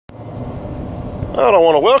I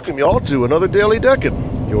want to welcome y'all to another Daily Decade,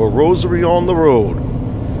 your rosary on the road.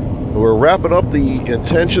 We're wrapping up the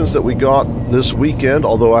intentions that we got this weekend,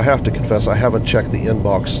 although I have to confess I haven't checked the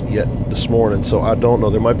inbox yet this morning, so I don't know.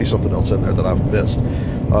 There might be something else in there that I've missed.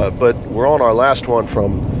 But we're on our last one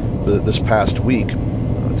from this past week.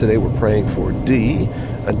 Today we're praying for Dee,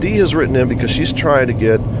 and Dee has written in because she's trying to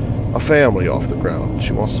get a family off the ground.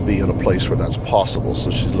 She wants to be in a place where that's possible,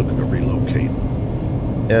 so she's looking to relocate.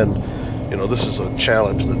 And, you know, this is a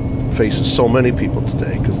challenge that faces so many people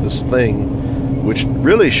today, because this thing, which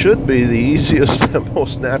really should be the easiest and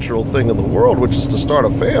most natural thing in the world, which is to start a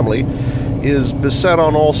family, is beset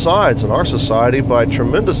on all sides in our society by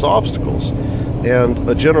tremendous obstacles and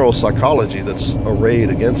a general psychology that's arrayed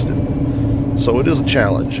against it. So it is a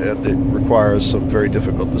challenge, and it requires some very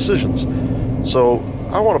difficult decisions. So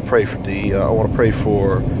I want to pray for Dee. I want to pray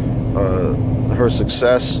for her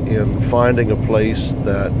success in finding a place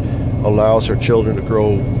that allows her children to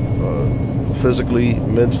grow physically,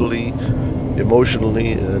 mentally,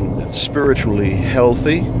 emotionally, and spiritually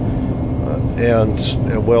healthy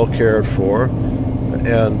and well cared for,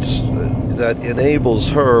 and that enables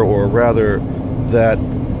her, or rather that,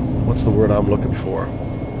 what's the word I'm looking for,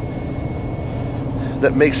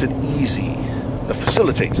 that makes it easy, that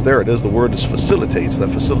facilitates, there it is, the word is facilitates, that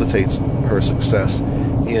facilitates her success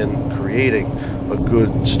in creating a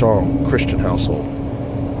good, strong Christian household.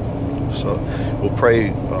 So we'll pray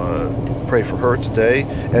for her today.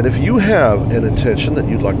 And if you have an intention that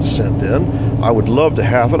you'd like to send in, I would love to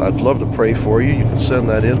have it. I'd love to pray for you. You can send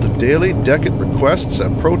that in to Daily Decade Requests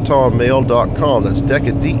at protonmail.com. That's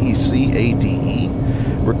Decade, D-E-C-A-D-E.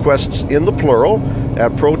 Requests in the plural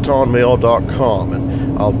at protonmail.com.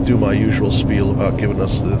 And I'll do my usual spiel about giving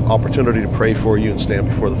us the opportunity to pray for you and stand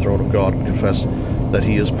before the throne of God and confess that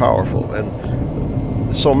He is powerful. And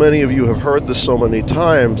so many of you have heard this so many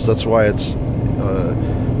times. That's why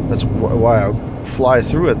that's why I fly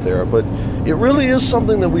through it there. But it really is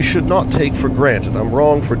something that we should not take for granted. I'm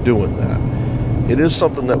wrong for doing that. It is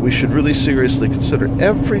something that we should really seriously consider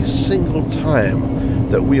every single time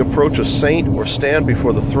that we approach a saint or stand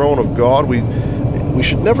before the throne of God. We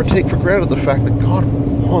should never take for granted the fact that God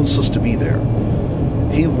wants us to be there.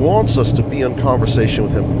 He wants us to be in conversation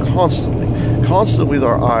with Him constantly with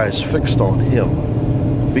our eyes fixed on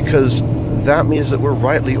Him, because that means that we're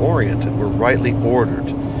rightly oriented, we're rightly ordered.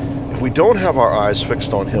 If we don't have our eyes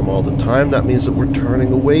fixed on Him all the time, that means that we're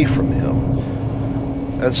turning away from Him.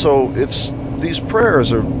 And so these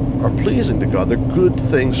prayers are pleasing to God. They're good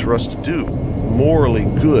things for us to do, morally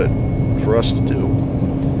good for us to do.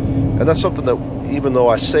 And that's something that, even though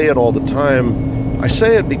I say it all the time, I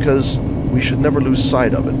say it because we should never lose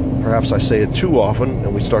sight of it. Perhaps I say it too often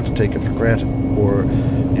and we start to take it for granted, or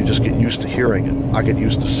you just get used to hearing it. I get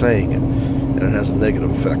used to saying it, and it has a negative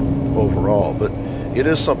effect overall. But it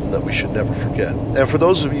is something that we should never forget. And for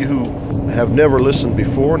those of you who have never listened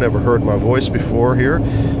before, never heard my voice before here,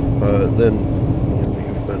 then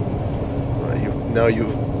you've been now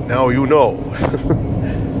you know.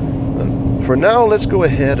 For now, let's go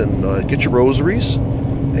ahead and get your rosaries,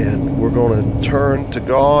 and we're going to turn to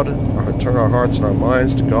God, or turn our hearts and our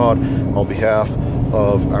minds to God on behalf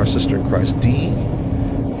of our sister in Christ, Dee,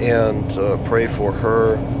 and pray for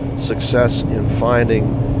her success in finding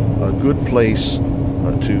a good place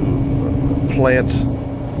to plant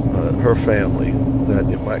her family, that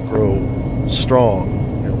it might grow strong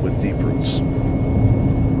and with deep roots.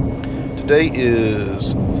 Today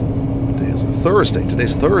is Thursday.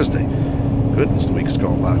 Today's Thursday. Goodness, the week has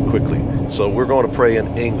gone by quickly. So we're going to pray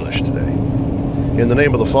in English today. In the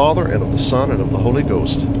name of the Father, and of the Son, and of the Holy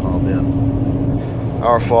Ghost. Amen.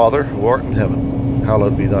 Our Father, who art in heaven,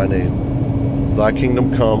 hallowed be thy name. Thy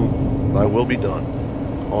kingdom come, thy will be done,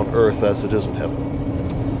 on earth as it is in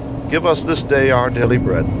heaven. Give us this day our daily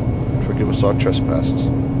bread, and forgive us our trespasses,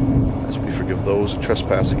 as we forgive those who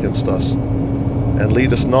trespass against us. And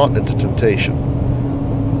lead us not into temptation,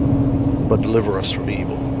 but deliver us from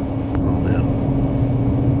evil. Amen.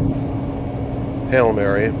 Hail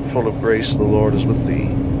Mary, full of grace, the Lord is with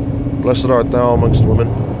thee. Blessed art thou amongst women,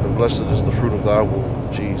 and blessed is the fruit of thy womb,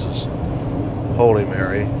 Jesus. Holy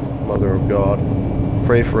Mary, Mother of God,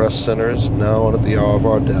 pray for us sinners, now and at the hour of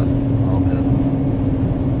our death.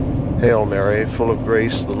 Amen. Hail Mary, full of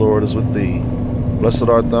grace, the Lord is with thee. Blessed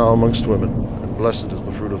art thou amongst women, and blessed is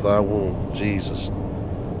the fruit of thy womb, Jesus.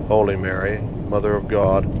 Holy Mary, Mother of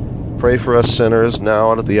God, pray for us sinners,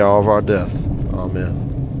 now and at the hour of our death. Amen.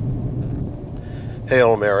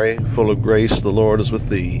 Hail Mary, full of grace, the Lord is with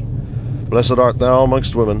thee. Blessed art thou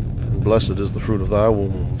amongst women, and blessed is the fruit of thy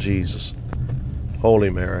womb, Jesus. Holy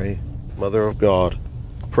Mary, Mother of God,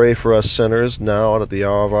 pray for us sinners, now and at the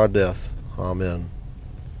hour of our death. Amen.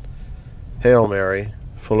 Hail Mary,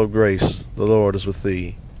 full of grace, the Lord is with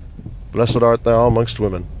thee. Blessed art thou amongst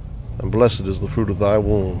women, and blessed is the fruit of thy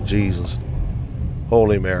womb, Jesus.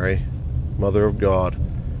 Holy Mary, Mother of God,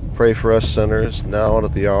 pray for us sinners, now and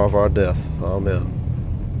at the hour of our death. Amen.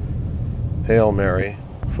 Hail Mary,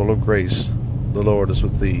 full of grace, the Lord is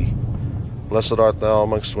with thee. Blessed art thou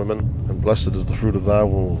amongst women, and blessed is the fruit of thy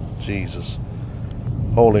womb, Jesus.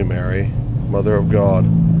 Holy Mary, Mother of God,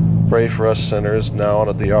 pray for us sinners, now and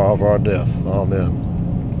at the hour of our death.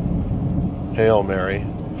 Amen. Hail Mary,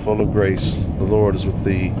 full of grace, the Lord is with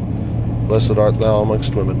thee. Blessed art thou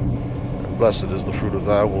amongst women, and blessed is the fruit of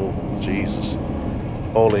thy womb, Jesus.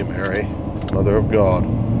 Holy Mary, Mother of God,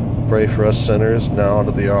 pray for us sinners, now and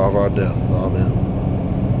at the hour of our death. Amen.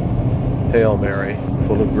 Hail Mary,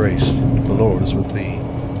 full of grace, the Lord is with thee.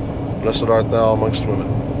 Blessed art thou amongst women,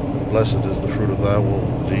 and blessed is the fruit of thy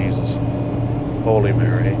womb, Jesus. Holy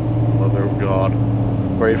Mary, Mother of God,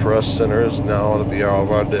 pray for us sinners, now and at the hour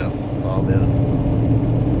of our death.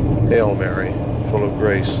 Amen. Hail Mary, full of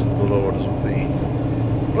grace, the Lord is with thee.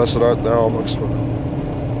 Blessed art thou amongst women,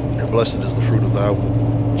 and blessed is the fruit of thy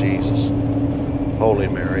womb, Jesus. Holy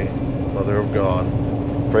Mary, Mother of God,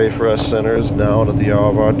 pray for us sinners, now and at the hour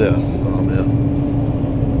of our death. Amen.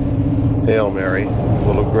 Hail Mary,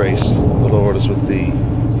 full of grace, the Lord is with thee.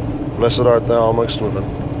 Blessed art thou amongst women,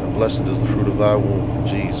 and blessed is the fruit of thy womb,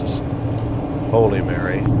 Jesus. Holy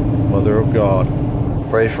Mary, Mother of God,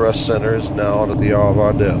 pray for us sinners, now and at the hour of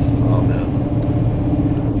our death.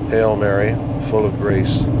 Amen. Hail Mary, full of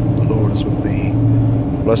grace, the Lord is with thee.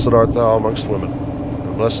 Blessed art thou amongst women,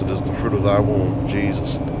 and blessed is the fruit of thy womb,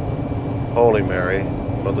 Jesus. Holy Mary,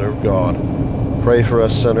 Mother of God, pray for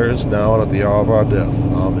us sinners, now and at the hour of our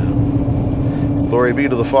death. Amen. Glory be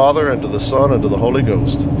to the Father, and to the Son, and to the Holy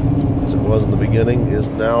Ghost, as it was in the beginning, is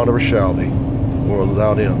now, and ever shall be, world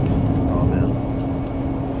without end. Amen.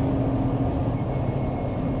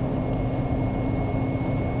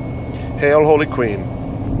 Hail, Holy Queen,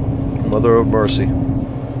 Mother of mercy,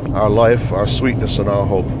 our life, our sweetness, and our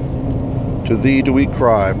hope. To thee do we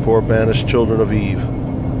cry, poor banished children of Eve.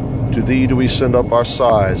 To thee do we send up our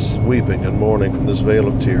sighs, weeping and mourning from this vale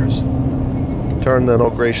of tears. Turn then, O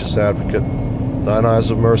gracious Advocate, thine eyes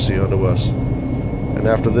of mercy unto us, and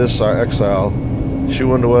after this our exile,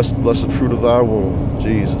 shew unto us the blessed fruit of thy womb,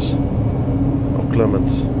 Jesus. O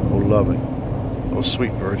clement, O loving, O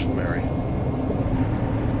sweet Virgin Mary.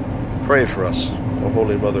 Pray for us, O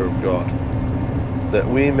Holy Mother of God, that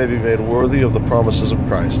we may be made worthy of the promises of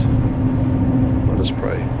Christ. Let us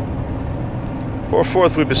pray. Pour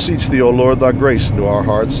forth, we beseech thee, O Lord, thy grace into our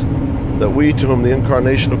hearts, that we, to whom the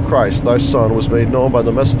incarnation of Christ, thy Son, was made known by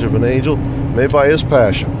the message of an angel, may by his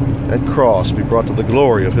passion and cross be brought to the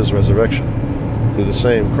glory of his resurrection. Through the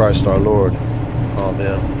same Christ our Lord.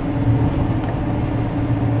 Amen.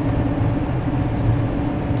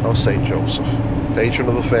 O Saint Joseph, patron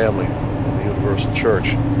of the family of the Universal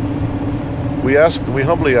Church, we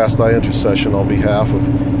humbly ask thy intercession on behalf of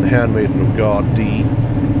the handmaiden of God, Dee,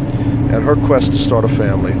 and her quest to start a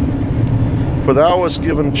family. For thou wast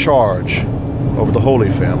given charge over the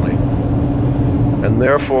Holy Family, and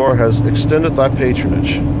therefore has extended thy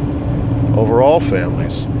patronage over all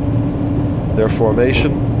families, their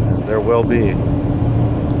formation and their well-being.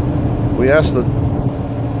 We ask that,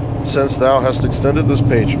 since thou hast extended this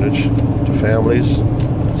patronage to families,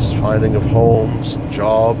 this finding of homes,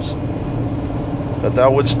 jobs, that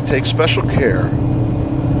thou wouldst take special care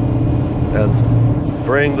and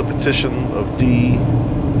bring the petition of Dee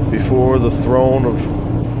before the throne of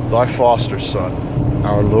thy foster Son,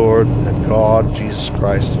 our Lord and God, Jesus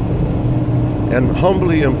Christ, and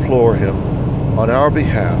humbly implore him on our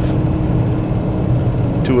behalf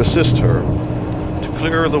to assist her, to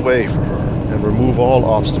clear the way for her and remove all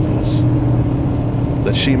obstacles,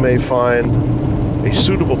 that she may find a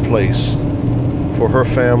suitable place for her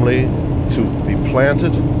family to be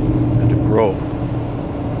planted and to grow,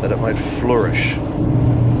 that it might flourish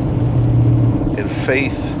in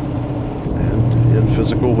faith and in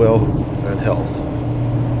physical wealth and health.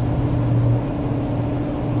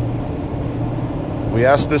 We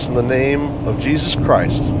ask this in the name of Jesus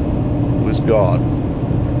Christ, who is God,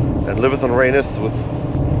 and liveth and reigneth with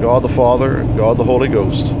God the Father and God the Holy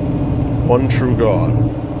Ghost, one true God,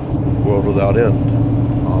 world without end.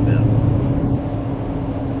 Amen.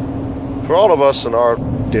 For all of us in our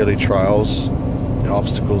daily trials, the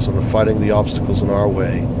obstacles, and fighting the obstacles in our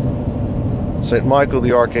way, St. Michael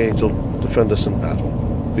the Archangel, defend us in battle.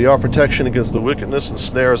 Be our protection against the wickedness and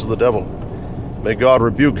snares of the devil. May God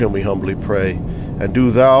rebuke him, we humbly pray. And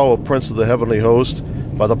do thou, O Prince of the heavenly host,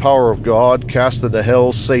 by the power of God, cast into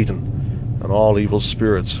hell Satan and and all evil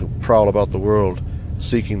spirits who prowl about the world,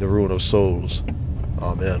 seeking the ruin of souls.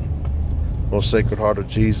 Amen. Most Sacred Heart of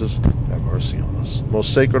Jesus, have mercy on us.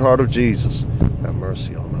 Most Sacred Heart of Jesus, have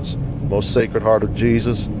mercy on us. Most Sacred Heart of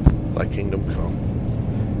Jesus, thy kingdom come.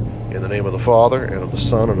 In the name of the Father, and of the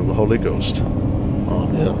Son, and of the Holy Ghost.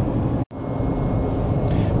 Amen.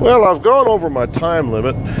 Well, I've gone over my time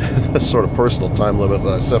limit, this sort of personal time limit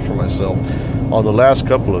that I set for myself on the last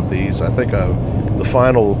couple of these. I think the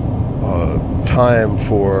final time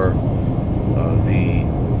for the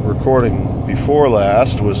recording before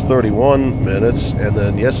last was 31 minutes, and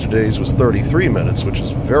then yesterday's was 33 minutes, which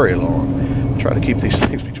is very long. I try to keep these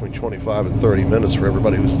things between 25 and 30 minutes for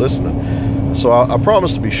everybody who's listening. So I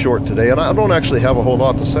promise to be short today, and I don't actually have a whole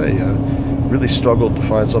lot to say. I really struggled to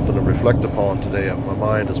find something to reflect upon today. My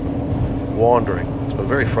mind has been wandering. It's been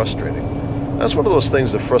very frustrating. That's one of those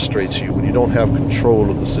things that frustrates you when you don't have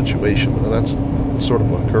control of the situation, and that's sort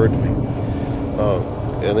of what occurred to me.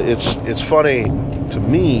 And it's funny to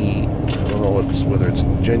me. I don't know whether it's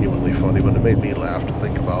genuinely funny, but it made me laugh to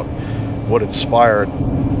think about what inspired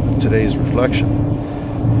today's reflection.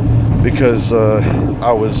 Because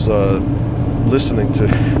I was listening to,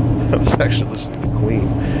 I was actually listening to Queen,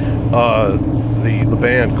 the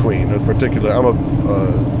band Queen in particular.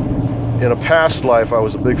 In a past life, I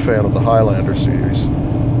was a big fan of the Highlander series,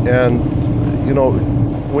 and you know,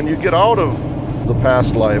 when you get out of the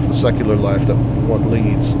past life, the secular life that one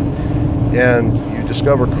leads, and you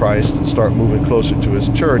discover Christ and start moving closer to His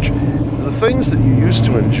church, the things that you used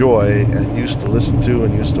to enjoy and used to listen to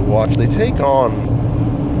and used to watch, they take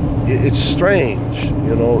on, it's strange,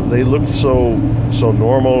 you know, they looked so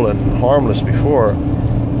normal and harmless before,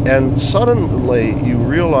 and suddenly you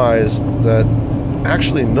realize that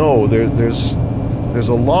actually no, there's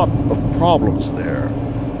a lot of problems there.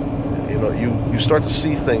 You know, you start to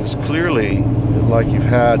see things clearly, like you've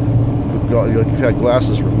had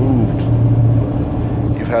glasses removed.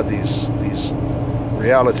 You've had these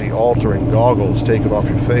reality-altering goggles taken off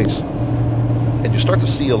your face, and you start to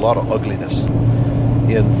see a lot of ugliness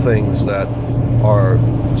in things that are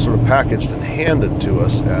sort of packaged and handed to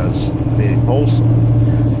us as being wholesome.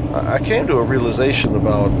 I came to a realization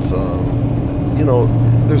about, you know,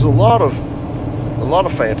 there's a lot of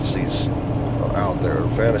fantasies out there,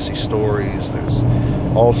 fantasy stories. There's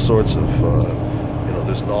all sorts of, you know,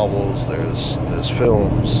 there's novels, there's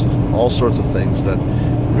films, all sorts of things that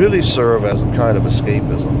really serve as a kind of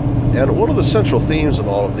escapism. And one of the central themes in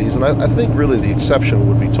all of these, and I think really the exception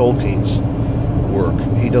would be Tolkien's work.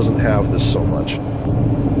 He doesn't have this so much.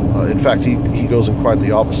 In fact, he goes in quite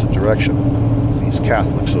the opposite direction. He's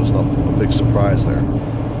Catholic, so it's not a big surprise there.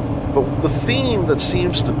 But the theme that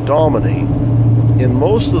seems to dominate in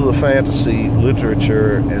most of the fantasy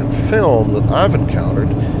literature and film that I've encountered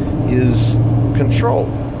is control.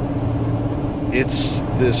 It's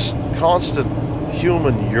this constant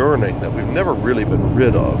human yearning that we've never really been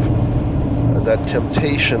rid of, that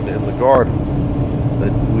temptation in the garden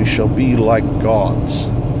that we shall be like gods,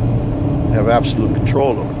 have absolute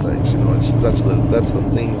control over things. You know, that's the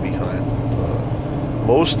theme behind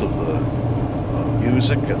most of the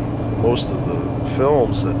music and most of the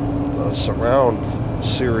films that surround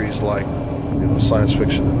series like, you know, science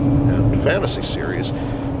fiction and fantasy series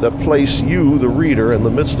that place you, the reader, in the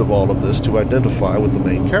midst of all of this to identify with the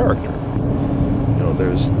main character. You know,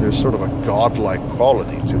 there's sort of a godlike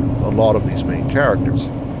quality to a lot of these main characters,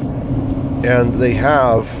 and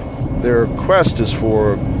their quest is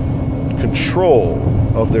for control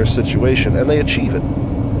of their situation, and they achieve it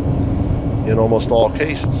in almost all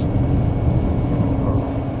cases.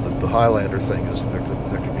 The Highlander thing is there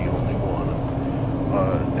could be only one,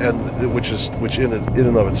 and which in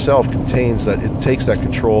and of itself contains that it takes that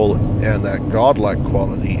control and that godlike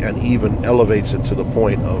quality and even elevates it to the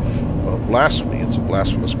point of blasphemy. It's a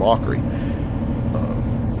blasphemous mockery,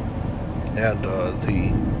 and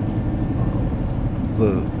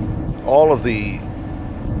all of the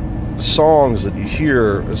songs that you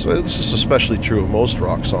hear. So this is especially true of most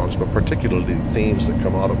rock songs, but particularly the themes that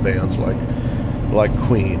come out of bands like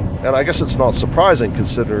Queen. And I guess it's not surprising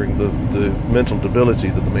considering the mental debility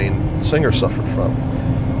that the main singer suffered from.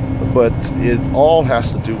 But it all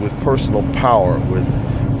has to do with personal power, with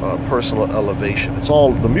personal elevation. It's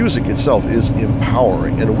all, the music itself is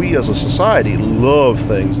empowering, and we as a society love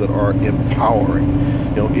things that are empowering.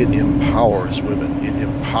 You know, it empowers women, it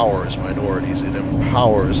empowers minorities, it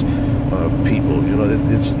empowers people. You know,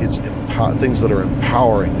 it's things that are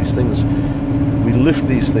empowering. These things, we lift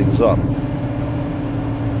these things up.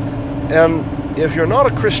 And if you're not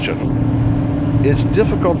a Christian, it's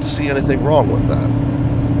difficult to see anything wrong with that.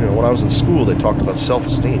 You know, when I was in school, they talked about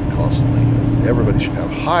self-esteem constantly. Everybody should have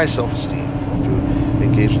high self-esteem. have to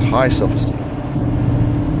engage with high self-esteem.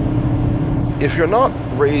 If you're not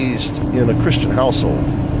raised in a Christian household,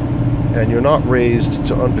 and you're not raised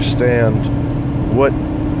to understand what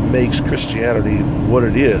makes Christianity what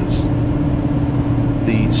it is,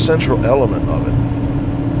 the central element of it,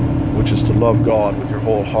 which is to love God with your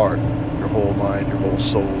whole heart, your whole mind, your whole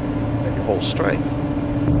soul, and your whole strength,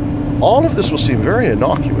 all of this will seem very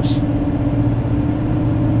innocuous.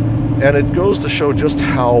 And it goes to show just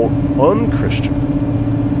how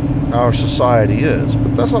unchristian our society is.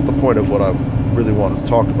 But that's not the point of what I really wanted to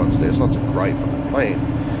talk about today. It's not to gripe or complain,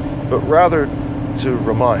 but rather to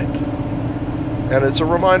remind. And it's a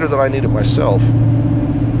reminder that I need it myself,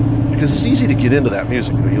 because it's easy to get into that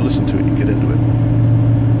music. You know, you listen to it, you get into it.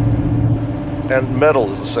 And metal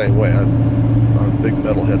is the same way. I'm a big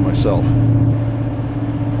metalhead myself.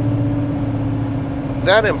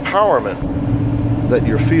 That empowerment that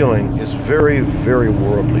you're feeling is very, very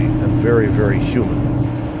worldly and very, very human.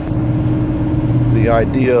 The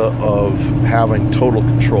idea of having total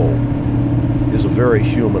control is a very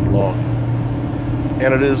human longing.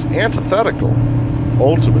 And it is antithetical,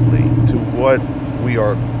 ultimately, to what we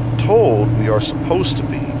are told we are supposed to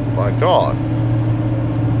be by God.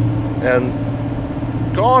 And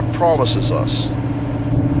God promises us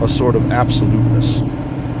a sort of absoluteness.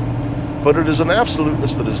 But it is an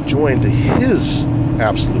absoluteness that is joined to His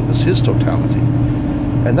absoluteness, His totality.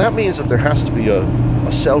 And that means that there has to be a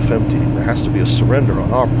self-emptying, there has to be a surrender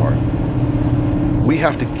on our part. We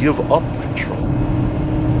have to give up control.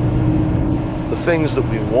 The things that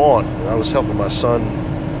we want. I was helping my son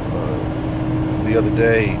the other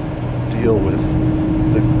day deal with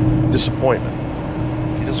the disappointment.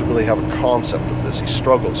 He doesn't really have a concept of this. He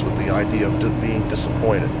struggles with the idea of being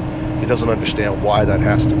disappointed. He doesn't understand why that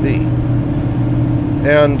has to be.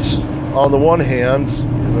 And on the one hand,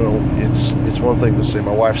 it's one thing to say.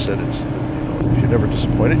 My wife said if you're never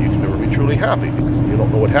disappointed, you can never be truly happy, because you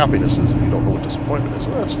don't know what happiness is and you don't know what disappointment is.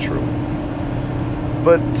 And that's true.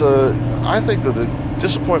 But I think that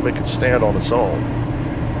disappointment can stand on its own.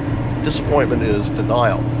 Disappointment is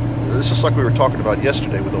denial. It's just like we were talking about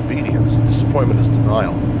yesterday with obedience. Disappointment is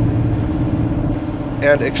denial.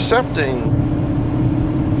 And accepting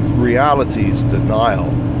reality's denial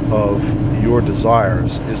of your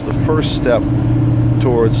desires is the first step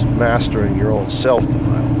towards mastering your own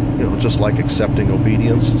self-denial. Just like accepting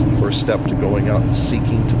obedience is the first step to going out and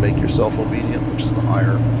seeking to make yourself obedient, which is the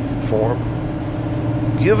higher form.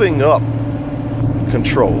 Giving up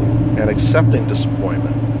control and accepting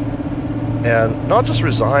disappointment, and not just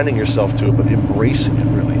resigning yourself to it, but embracing it,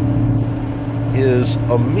 really, is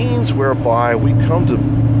a means whereby we come to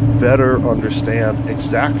better understand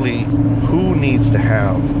exactly who needs to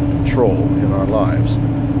have control in our lives.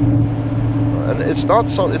 And it's not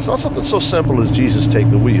something so simple as Jesus take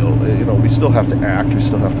the wheel. We still have to act, we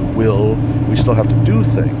still have to will, we still have to do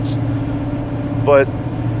things. But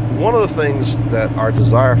one of the things that our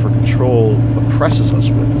desire for control oppresses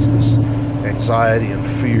us with is this anxiety and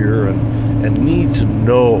fear and need to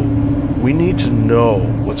know. We need to know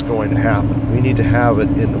what's going to happen. We need to have it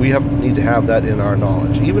need to have that in our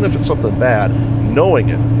knowledge. Even if it's something bad, knowing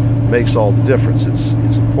it makes all the difference.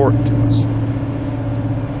 It's important to us.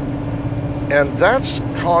 And that's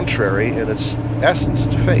contrary in its essence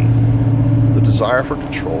to faith. The desire for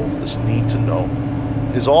control, this need to know,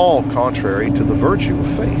 is all contrary to the virtue of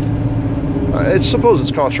faith. I suppose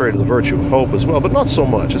it's contrary to the virtue of hope as well, but not so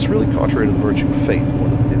much. It's really contrary to the virtue of faith more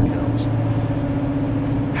than anything else.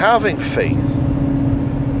 Having faith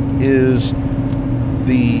is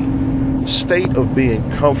the state of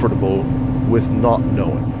being comfortable with not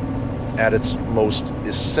knowing at its most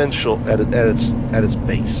essential, at its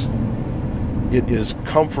base. It is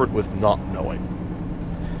comfort with not knowing.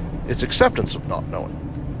 It's acceptance of not knowing.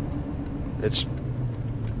 It's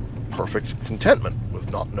perfect contentment with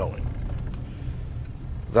not knowing.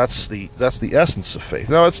 That's the essence of faith.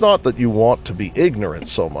 Now, it's not that you want to be ignorant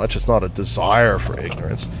so much. It's not a desire for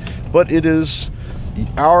ignorance, but it is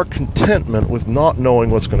our contentment with not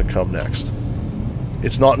knowing what's going to come next.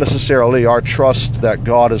 It's not necessarily our trust that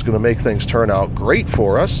God is going to make things turn out great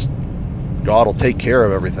for us. God will take care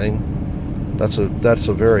of everything. That's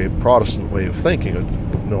a very Protestant way of thinking.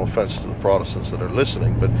 No offense to the Protestants that are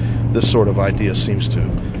listening, but this sort of idea seems to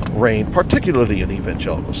reign, particularly in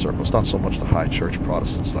evangelical circles. Not so much the high church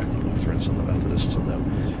Protestants like the Lutherans and the Methodists and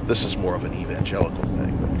them. This is more of an evangelical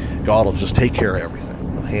thing. That God will just take care of everything.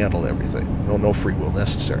 He'll handle everything. No free will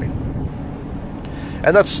necessary.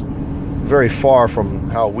 And that's very far from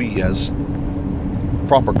how we as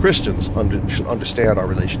proper Christians should understand our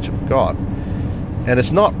relationship with God. And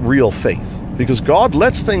it's not real faith, because God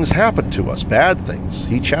lets things happen to us, bad things.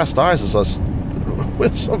 He chastises us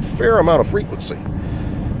with some fair amount of frequency.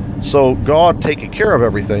 So God taking care of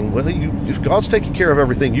everything, well, if God's taking care of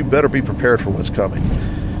everything, you better be prepared for what's coming,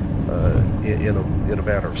 in a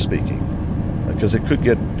manner of speaking, because it could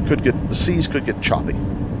get the seas could get choppy.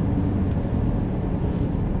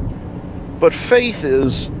 But faith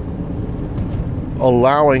is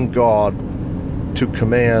allowing God to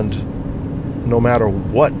command no matter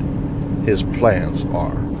what his plans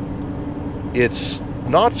are. It's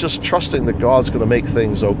not just trusting that God's going to make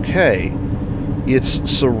things okay. It's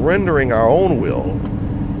surrendering our own will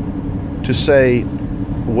to say,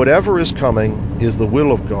 whatever is coming is the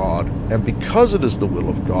will of God, and because it is the will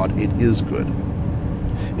of God, it is good.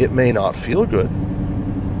 It may not feel good,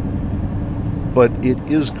 but it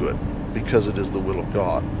is good because it is the will of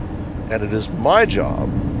God. And it is my job,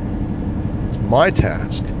 it's my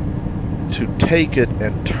task, to take it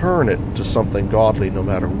and turn it to something godly no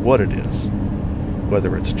matter what it is.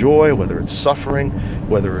 Whether it's joy, whether it's suffering,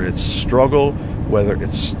 whether it's struggle, whether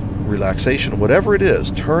it's relaxation, whatever it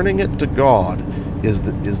is, turning it to God is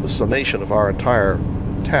the summation of our entire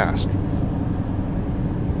task.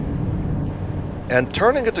 And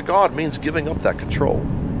turning it to God means giving up that control.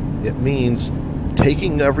 It means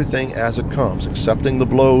taking everything as it comes, accepting the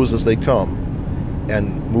blows as they come,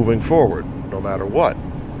 and moving forward no matter what.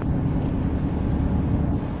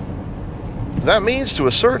 That means, to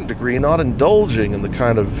a certain degree, not indulging in the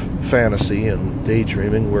kind of fantasy and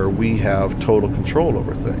daydreaming where we have total control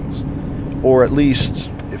over things. Or at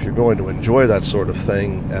least, if you're going to enjoy that sort of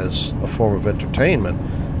thing as a form of entertainment,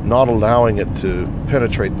 not allowing it to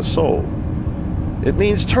penetrate the soul. It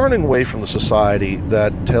means turning away from the society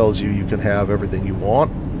that tells you can have everything you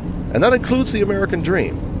want, and that includes the American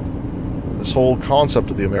dream. This whole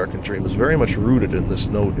concept of the American dream is very much rooted in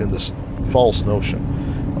this false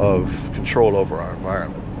notion of control over our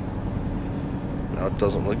environment. Now, it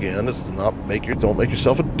doesn't, again, it's not don't make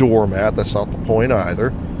yourself a doormat. That's not the point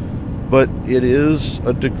either. But it is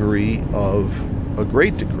a great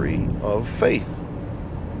degree of faith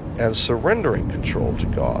and surrendering control to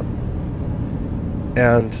God,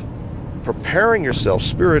 and preparing yourself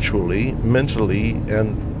spiritually, mentally,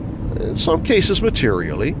 and in some cases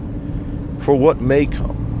materially for what may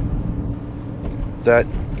come, that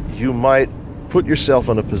you might put yourself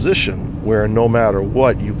in a position where no matter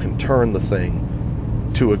what, you can turn the thing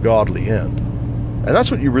to a godly end. And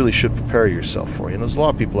that's what you really should prepare yourself for. There's a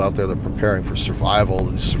lot of people out there that are preparing for survival,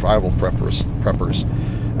 these survival preppers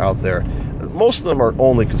out there. Most of them are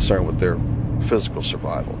only concerned with their physical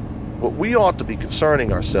survival. What we ought to be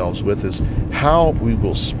concerning ourselves with is how we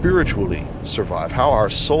will spiritually survive, how our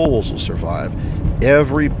souls will survive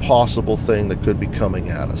every possible thing that could be coming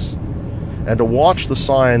at us, and to watch the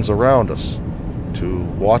signs around us, to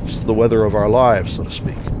watch the weather of our lives, so to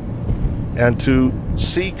speak, and to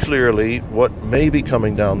see clearly what may be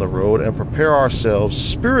coming down the road and prepare ourselves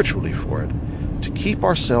spiritually for it, to keep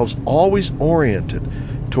ourselves always oriented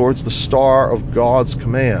towards the star of God's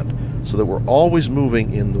command, so that we're always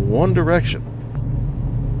moving in the one direction,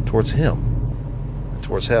 towards Him, and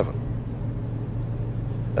towards heaven.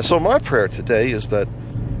 And so my prayer today is that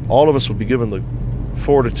all of us will be given the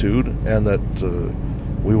fortitude, and that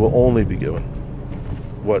we will only be given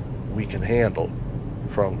what we can handle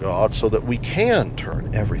from God, so that we can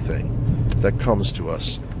turn everything that comes to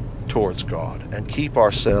us towards God and keep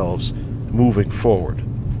ourselves moving forward,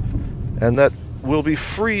 and that we'll be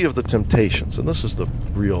free of the temptations. And this is the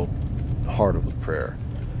real heart of the prayer,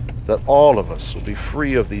 that all of us will be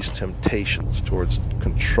free of these temptations towards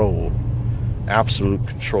control, absolute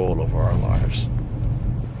control over our lives,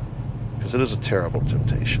 because it is a terrible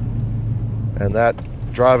temptation, and that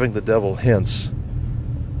driving the devil hence,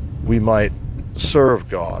 we might serve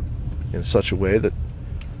God in such a way that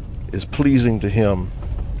is pleasing to Him,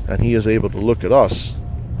 and He is able to look at us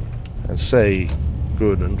and say,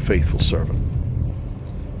 good and faithful servant.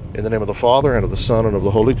 In the name of the Father, and of the Son, and of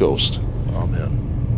the Holy Ghost. Amen.